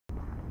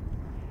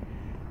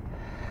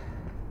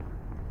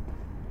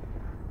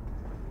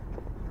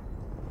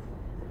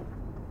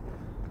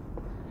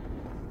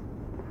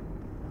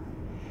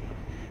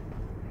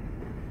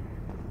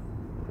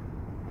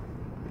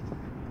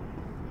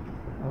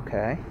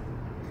okay.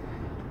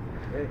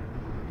 Hey,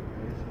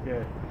 it's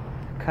good.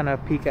 Kind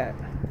of peek at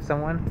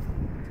someone.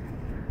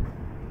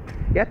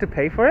 You have to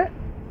pay for it?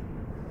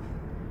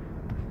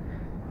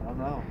 I don't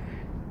know.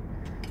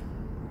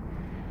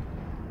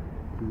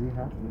 Do we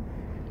have to?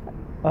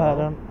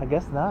 I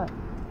guess not. I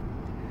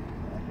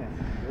can't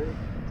see it.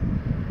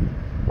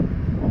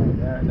 Oh,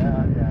 there,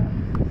 yeah.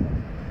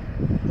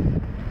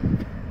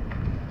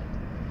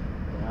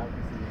 Yeah, I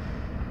can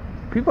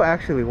see it. People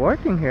actually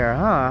working here,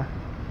 huh?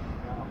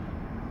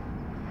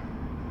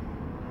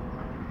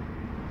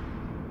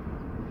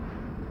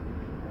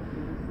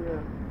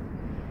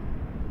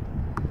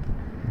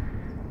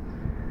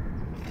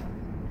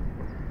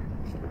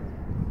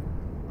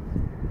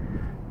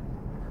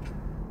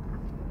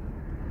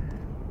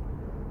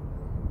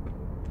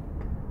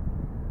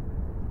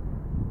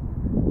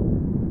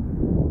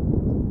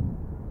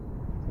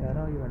 Yeah, I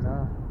don't even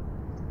know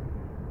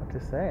what to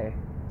say.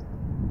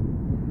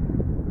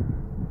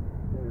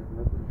 There's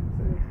nothing to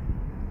say.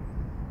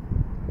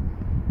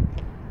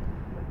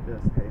 Like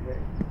this, hey, hey.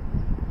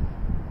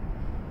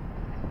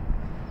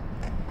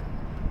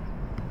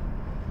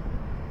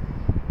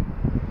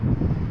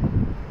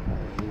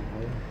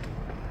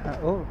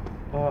 Oh,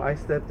 Oh, I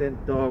stepped in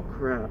dog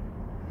crap.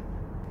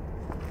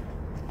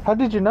 how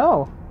did you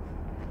know?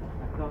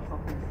 I felt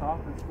something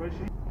soft and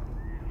squishy.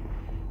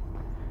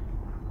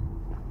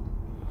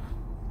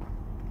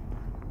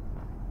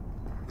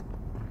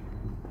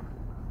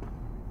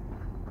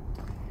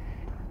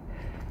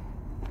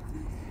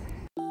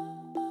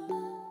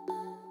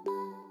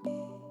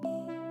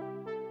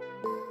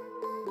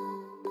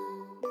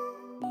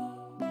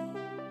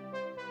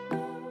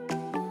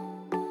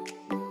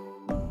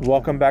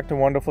 Welcome back to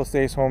Wonderful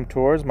Stays Home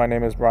Tours. My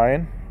name is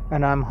Brian.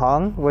 And I'm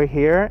Hong. We're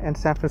here in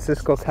San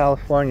Francisco,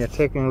 California,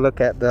 taking a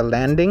look at the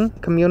Landing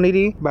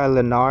community by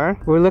Lennar.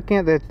 We're looking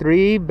at the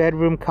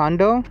 3-bedroom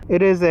condo.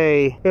 It is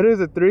a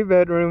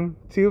 3-bedroom,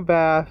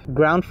 2-bath,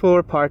 ground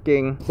floor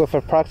parking with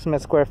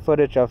approximate square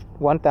footage of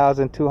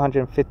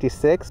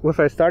 1,256, with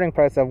a starting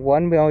price of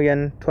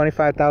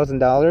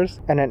 $1,025,000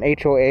 and an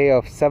HOA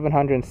of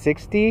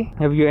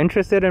 $760. If you're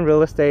interested in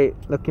real estate,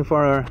 looking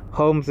for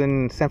homes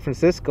in San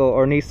Francisco,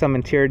 or need some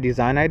interior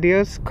design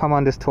ideas, come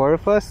on this tour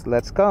with us.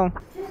 Let's go.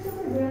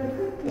 Really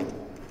quickly.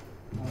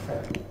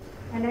 Okay.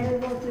 And then we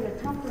go to the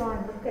top floor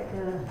and look at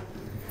the...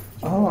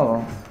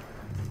 Oh.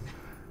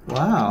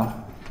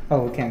 Wow.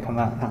 Oh, we can't come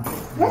out, huh?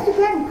 Yes, you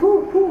can.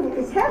 Cool.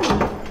 It's heavy.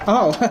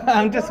 Oh,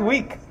 I'm just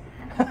weak.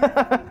 You have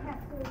to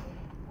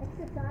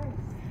exercise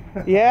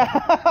Yeah.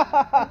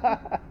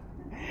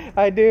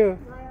 I do.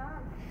 my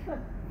arm.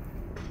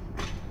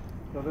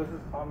 So this is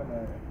common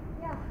area.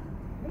 Yeah.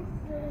 This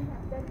building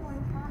has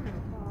 31 condo,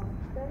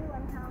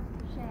 31 house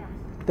to share.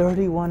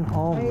 31 Based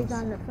homes.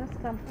 on the first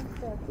come, first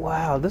served.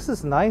 Wow, this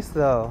is nice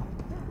though.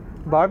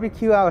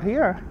 Barbecue out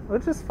here,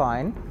 which is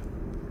fine.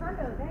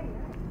 Condo, very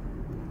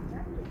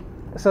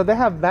nice. So they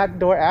have back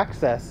door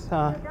access,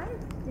 huh? So that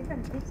is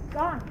different. It's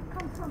gone.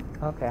 Come.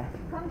 Okay.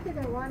 Come to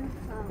the one.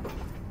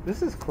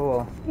 This is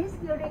cool. This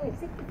building is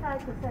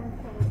 65%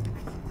 sold.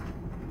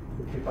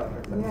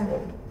 55%. Yeah.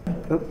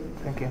 Oop,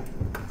 thank you.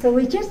 So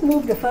we just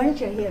moved the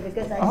furniture here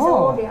because I Oh.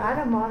 saw the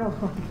other model.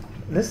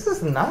 This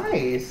is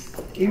nice.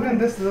 Even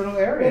this little The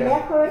area.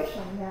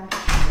 decoration, yeah.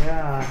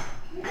 Yeah.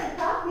 You can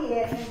copy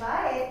it and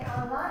buy it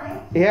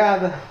online.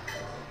 Yeah,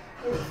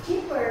 It's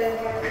cheaper than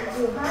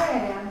you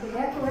hire them to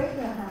decorate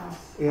your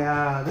house.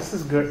 yeah, this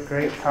is good,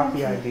 great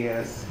copy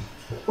ideas.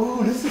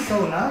 Oh, this is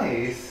so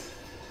nice.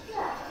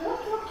 Yeah,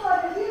 look for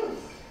the views.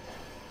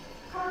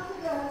 Come to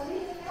the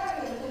living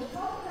area. The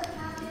focus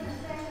on the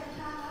same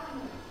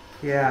time.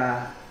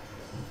 Yeah.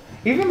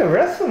 Even the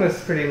restroom is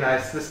pretty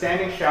nice. The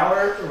standing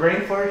shower,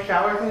 rainforest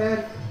shower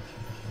head.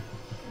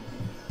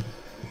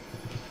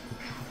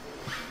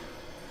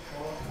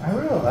 I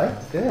really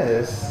like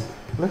this.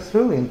 Looks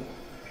really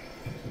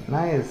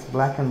nice,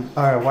 black and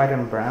or white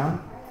and brown.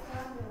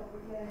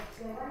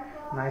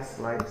 Nice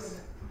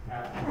lights.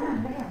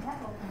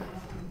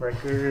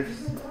 Breakers.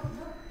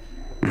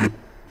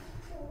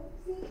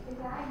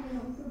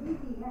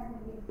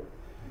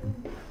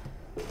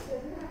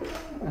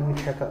 Let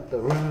me check out the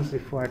rooms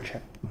before I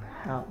check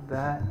out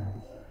that.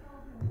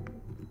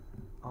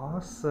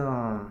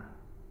 Awesome.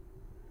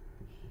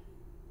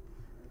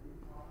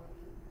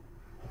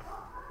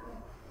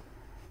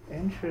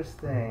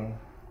 Interesting.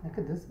 Look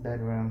at this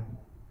bedroom.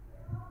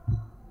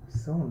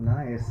 So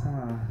nice,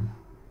 huh?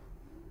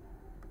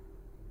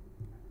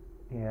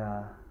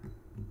 Yeah.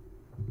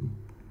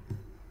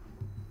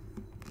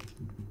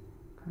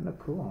 Kind of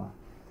cool.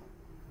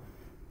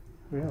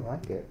 Really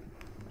like it.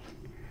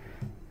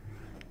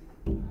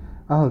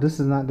 Oh, this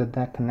is not the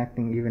deck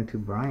connecting even to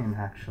Brian,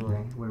 actually,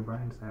 where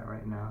Brian's at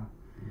right now.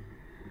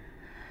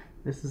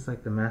 This is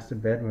like the master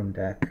bedroom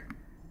deck.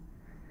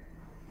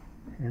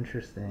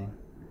 Interesting.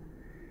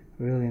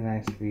 Really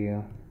nice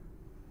view.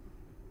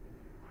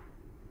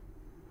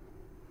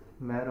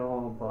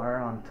 Metal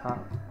bar on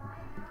top.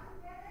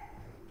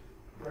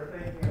 We're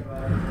thinking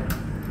about it.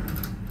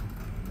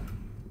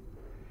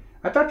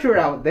 I thought you were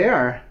out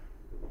there.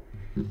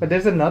 But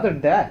there's another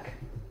deck.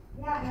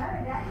 Yeah, none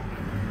of that.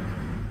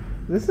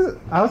 This is,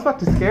 I was about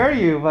to scare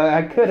you, but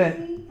I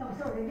couldn't. AC,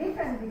 so the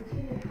difference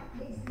between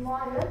this small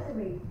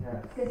luxury,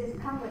 Yes. because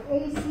it comes with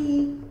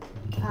AC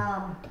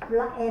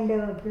and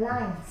the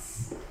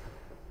blinds.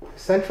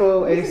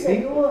 Central This is a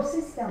AC? dual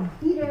system,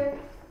 heater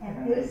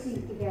and AC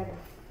together.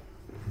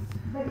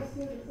 But it's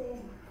still the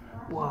same.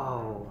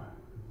 Whoa.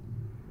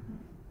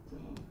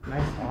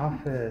 Nice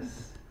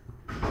office.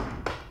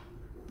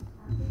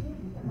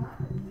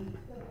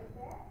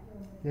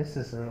 This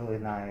is really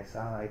nice.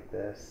 I like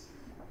this.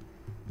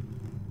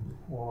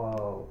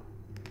 Whoa.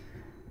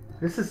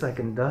 This is like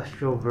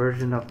industrial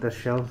version of the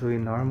shelves we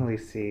normally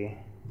see.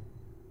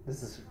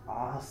 This is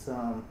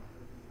awesome.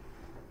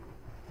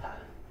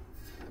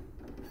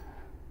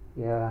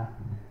 Yeah.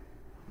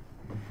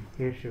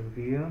 Here's your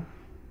view.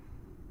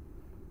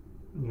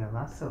 Yeah,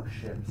 lots of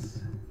ships.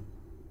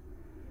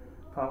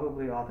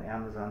 Probably all the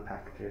Amazon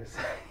packages.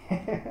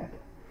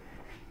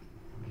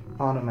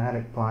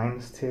 Automatic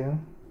blinds too.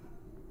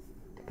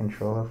 The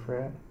controller for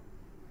it.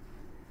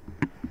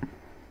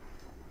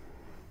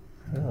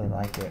 I really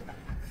like it.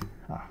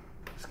 Oh,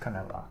 it's kind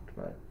of locked,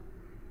 but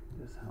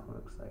this is how it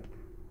looks like.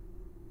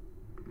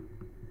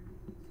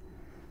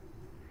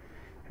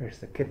 Here's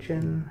the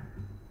kitchen.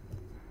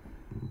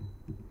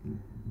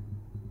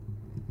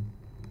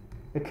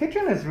 The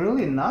kitchen is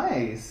really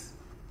nice.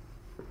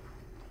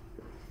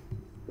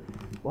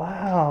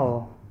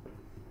 Wow.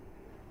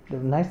 The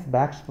nice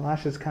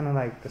backsplash is kind of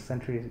like the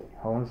century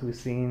homes we've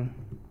seen.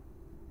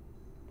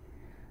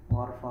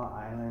 Waterfall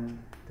island,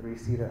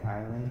 3-seater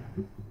island.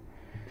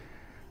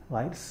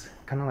 Lights,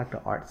 kind of like the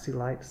artsy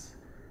lights.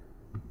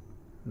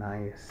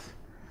 Nice.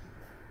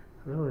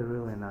 Really,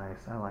 really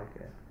nice. I like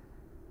it.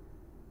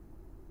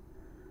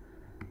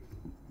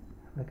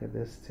 Look at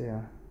this too.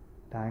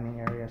 Dining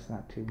area, it's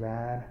not too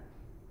bad.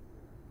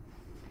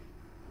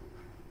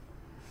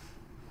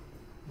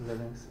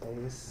 Living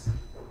space.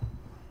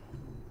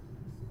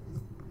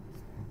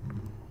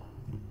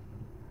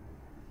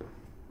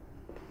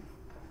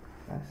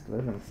 Nice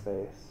living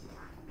space.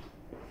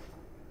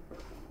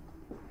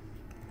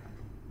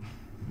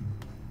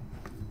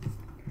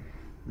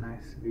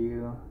 Nice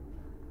view.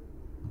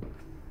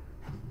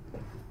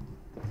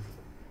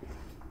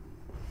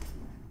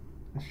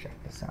 Let's check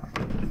this out.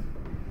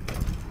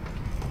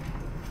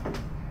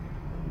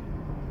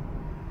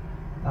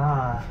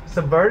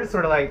 So birds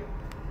sort of like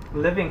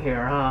living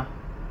here, huh?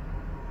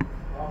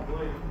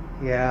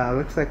 Yeah, it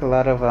looks like a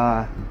lot of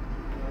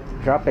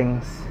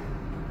droppings.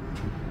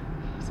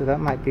 So that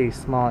might be a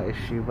small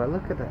issue, but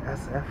look at the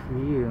SF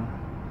view.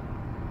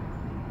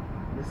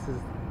 This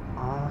is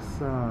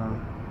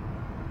awesome.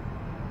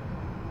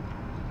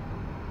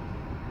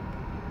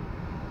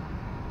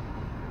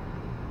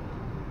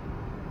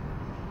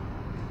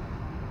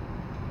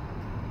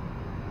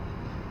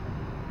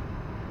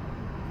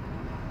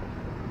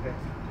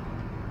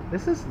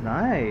 This is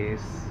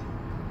nice.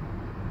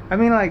 I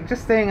mean, like,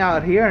 just staying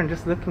out here and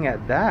just looking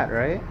at that,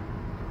 right?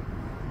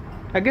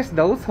 I guess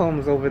those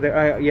homes over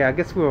there, yeah, I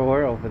guess we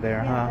were over there,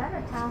 huh? Yeah,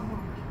 that's a townhome.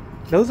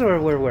 Those are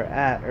where we're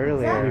at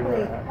earlier.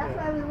 Exactly, that's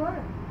why we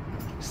were.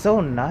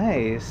 So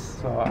nice.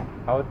 So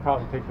I would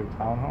probably take the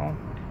townhome.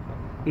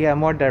 Yeah,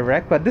 more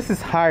direct, but this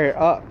is higher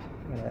up.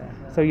 Yeah.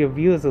 So your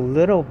view is a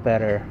little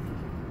better.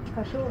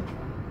 For sure.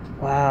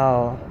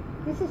 Wow.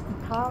 This is the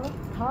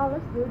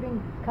tallest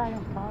building, kind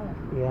of tallest.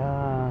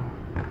 Yeah.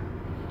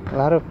 A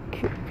lot of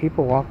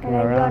people walking And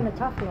then you're on around. the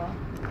top floor.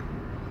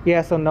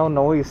 Yeah, so no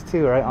noise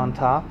too, right? On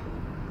top.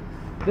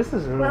 This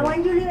is really... Well,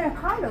 when you live in a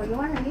condo, you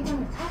want to live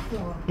on the top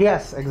floor.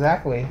 Yes,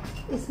 exactly.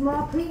 It's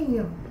more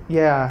premium.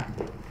 Yeah.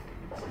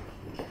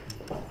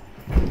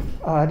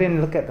 Oh, I didn't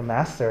look at the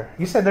master.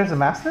 You said there's a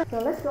master? So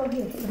let's go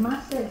here. The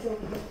master is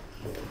over here.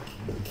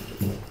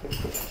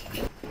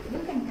 You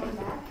can come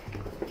back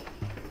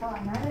for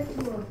another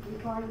tour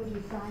before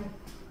you decide.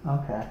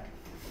 Okay.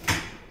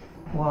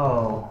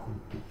 Whoa.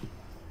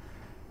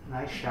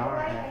 Nice shower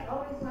Right, head. I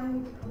always want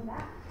you to come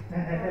back for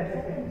a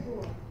second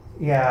tour.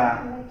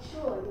 Yeah. To make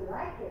sure you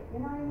like it. You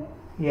know what I mean?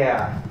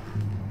 Yeah.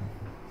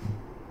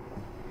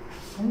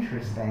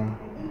 Interesting.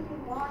 I give you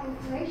more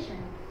information,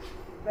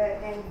 but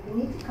then you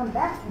need to come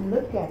back and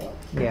look at it.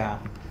 Yeah.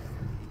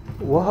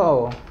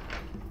 Whoa.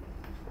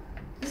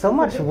 So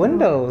much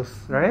windows,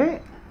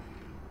 right?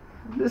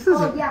 This is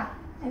Oh yeah,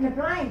 and the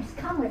blinds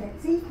come with it.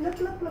 See, look.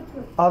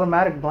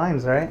 automatic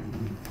blinds, right?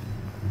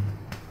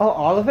 Oh,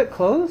 all of it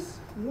closed?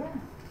 Yeah.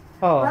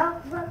 Oh,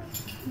 Well,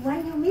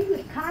 when you meet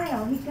with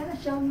Kyle, he's gonna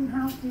show you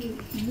how to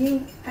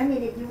use. I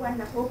mean, if you want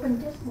to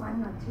open just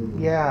one or two.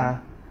 yeah.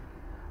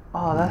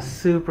 Oh, that's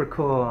super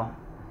cool.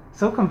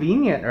 So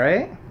convenient,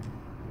 right?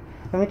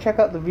 Let me check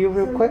out the view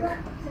real So quick. You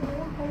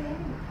don't pay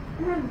anything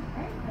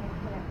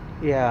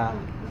for it. Yeah.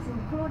 It's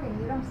including.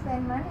 You don't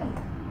spend money.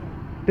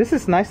 This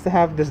is nice to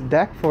have this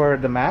deck for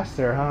the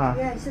master, huh?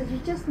 Yeah. So you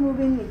just move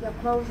in with your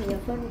clothes and your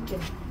furniture.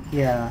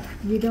 Yeah.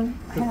 You don't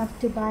have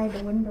to buy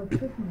the window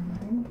treatment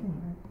or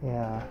anything.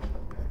 Yeah.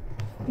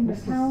 In the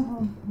This is-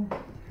 townhome.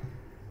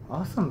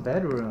 Awesome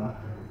bedroom.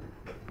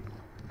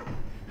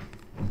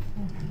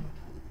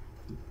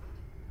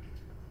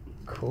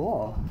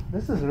 Cool.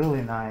 This is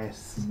really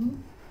nice.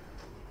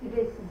 It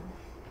is.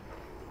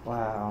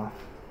 Wow.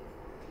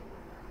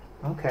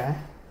 Okay.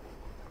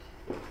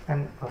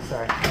 And, oh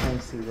sorry, let me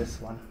see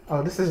this one.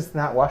 Oh, this is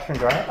not washer and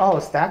dryer? Oh,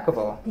 it's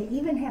stackable. They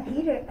even have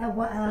heater,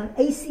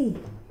 AC.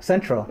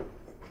 Central.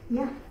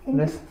 Yeah.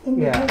 This, in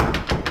the yeah.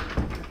 room.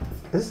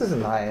 This is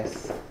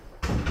nice.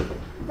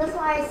 That's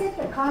why I said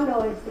the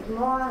condo is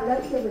more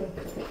luxury.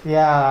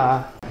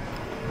 Yeah.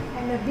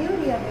 And the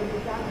beauty of it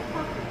is on the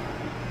top.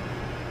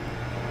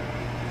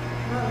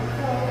 So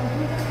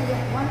we're going to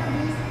get one of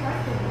these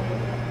customers over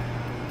here.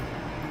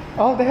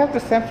 Oh, they have the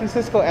San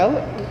Francisco These are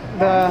for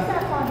the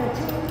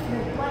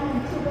 1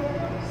 and 2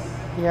 bedrooms.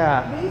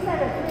 Yeah. These are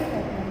the 3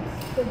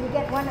 bedrooms. So you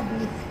get one of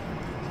these.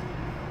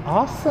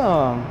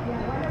 Awesome.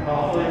 Yeah, one of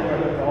Also, where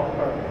the golf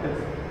cart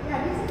is.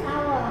 Yeah, this is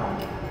our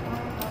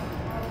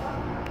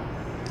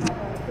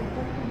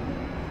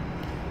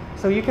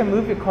So you can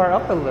move your car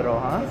up a little,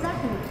 huh?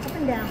 exactly, up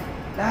and down.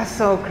 That's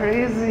so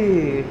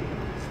crazy.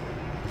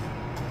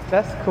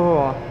 That's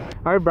cool.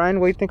 All right, Brian,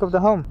 what do you think of the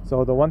home?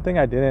 So the one thing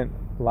I didn't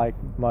like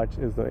much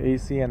is the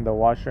AC and the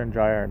washer and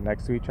dryer are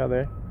next to each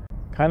other.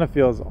 Kind of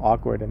feels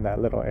awkward in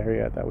that little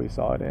area that we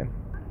saw it in.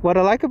 What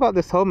I like about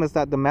this home is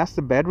that the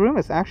master bedroom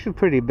is actually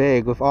pretty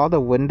big with all the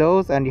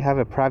windows, and you have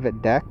a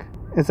private deck.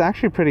 It's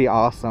actually pretty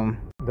awesome.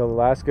 The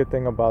last good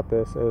thing about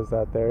this is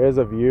that there is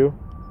a view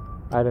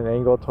at an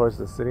angle towards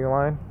the city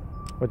line,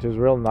 which is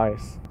real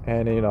nice.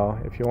 And you know,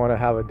 if you want to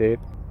have a date,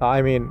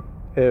 I mean,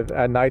 if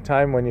at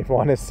nighttime when you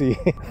want to see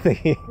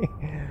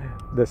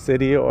the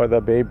city or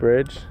the Bay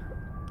Bridge,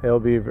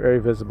 it'll be very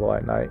visible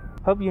at night.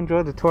 Hope you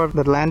enjoyed the tour of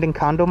the landing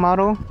condo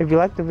model. If you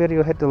liked the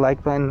video, hit the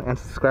like button and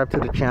subscribe to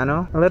the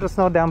channel. And let us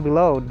know down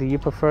below, do you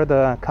prefer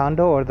the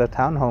condo or the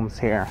townhomes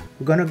here?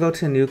 We're going to go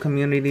to a new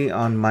community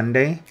on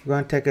Monday. We're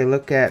going to take a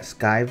look at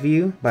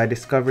Skyview by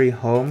Discovery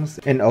Homes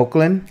in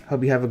Oakland.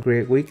 Hope you have a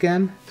great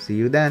weekend. See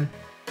you then.